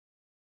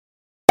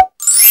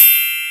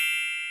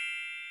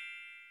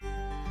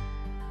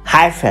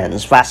Hi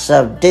friends, what's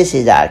up? This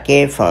is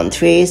RK from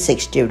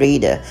 360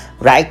 Reader.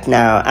 Right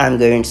now I'm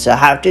going to show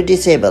how to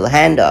disable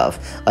handoff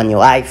on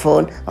your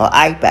iPhone or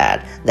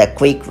iPad the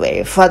quick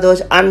way. For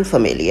those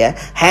unfamiliar,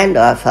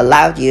 handoff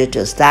allows you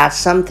to start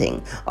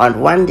something on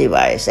one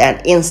device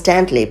and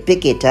instantly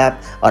pick it up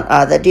on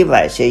other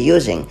devices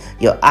using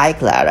your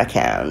iCloud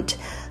account.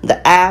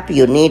 The app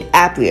you need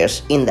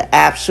appears in the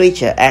app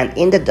switcher and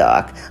in the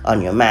dock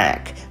on your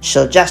Mac.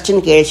 So just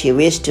in case you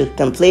wish to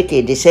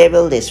completely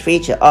disable this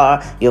feature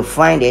or you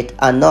find it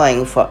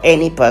annoying for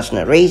any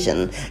personal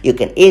reason, you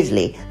can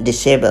easily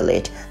disable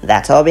it.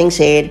 That all being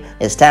said,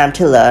 it's time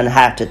to learn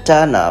how to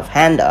turn off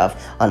handoff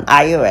on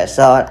iOS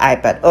or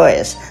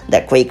iPadOS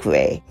the quick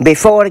way.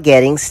 Before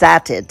getting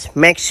started,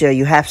 make sure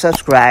you have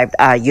subscribed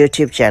our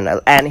YouTube channel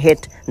and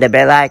hit the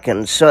bell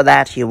icon so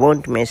that you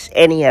won't miss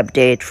any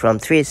update from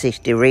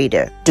 360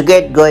 Reader. To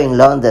get going,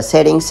 launch the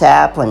Settings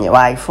app on your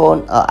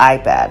iPhone or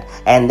iPad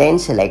and then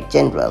select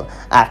General.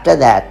 After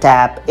that,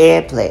 tap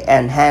AirPlay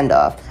and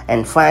Handoff,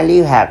 and finally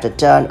you have to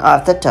turn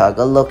off the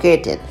toggle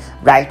located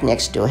right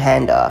next to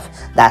handoff.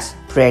 That's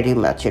pretty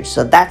much it.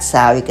 So that's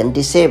how you can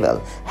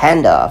disable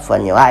handoff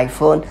on your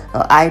iPhone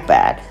or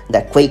iPad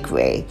the quick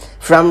way.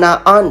 From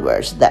now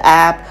onwards, the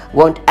app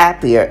won't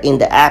appear in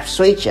the app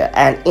switcher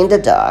and in the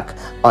dock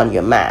on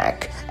your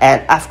Mac.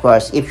 And of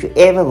course, if you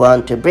ever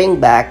want to bring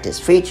back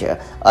this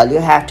feature, all you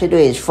have to do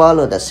is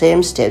follow the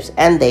same steps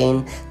and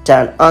then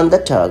turn on the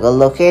toggle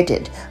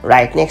located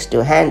right next to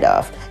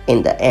handoff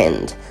in the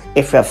end.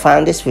 If you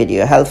found this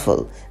video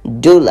helpful,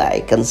 do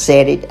like and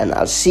share it, and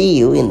I'll see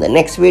you in the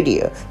next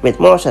video with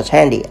more such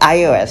handy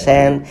iOS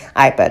and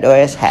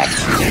iPadOS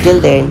hacks. Till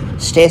then,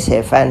 stay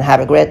safe and have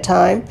a great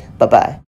time. Bye-bye.